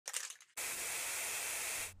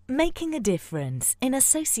Making a difference in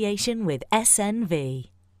association with SNV.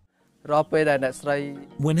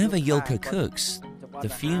 Whenever Yulka cooks, the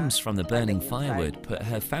fumes from the burning firewood put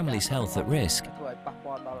her family's health at risk.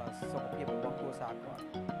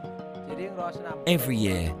 Every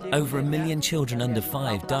year, over 1 million children under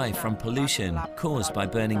 5 die from pollution caused by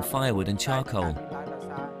burning firewood and charcoal.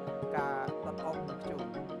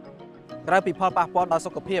 Apart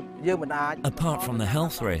from the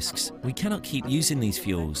health risks, we cannot keep using these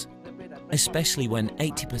fuels, especially when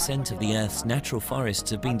 80% of the Earth's natural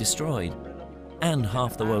forests have been destroyed, and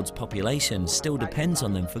half the world's population still depends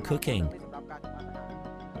on them for cooking.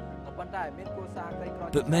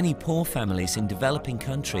 But many poor families in developing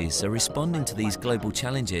countries are responding to these global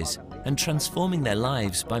challenges and transforming their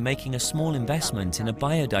lives by making a small investment in a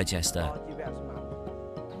biodigester.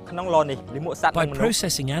 By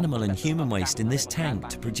processing animal and human waste in this tank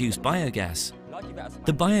to produce biogas,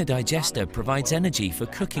 the biodigester provides energy for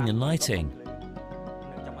cooking and lighting.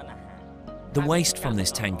 The waste from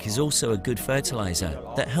this tank is also a good fertilizer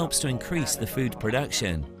that helps to increase the food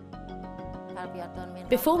production.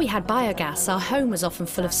 Before we had biogas, our home was often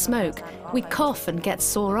full of smoke. We'd cough and get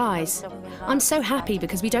sore eyes. I'm so happy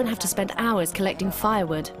because we don't have to spend hours collecting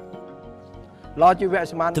firewood.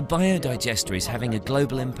 The biodigester is having a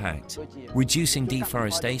global impact, reducing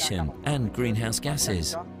deforestation and greenhouse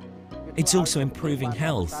gases. It's also improving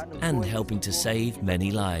health and helping to save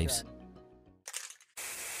many lives.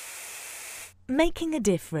 Making a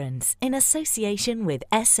difference in association with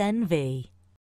SNV.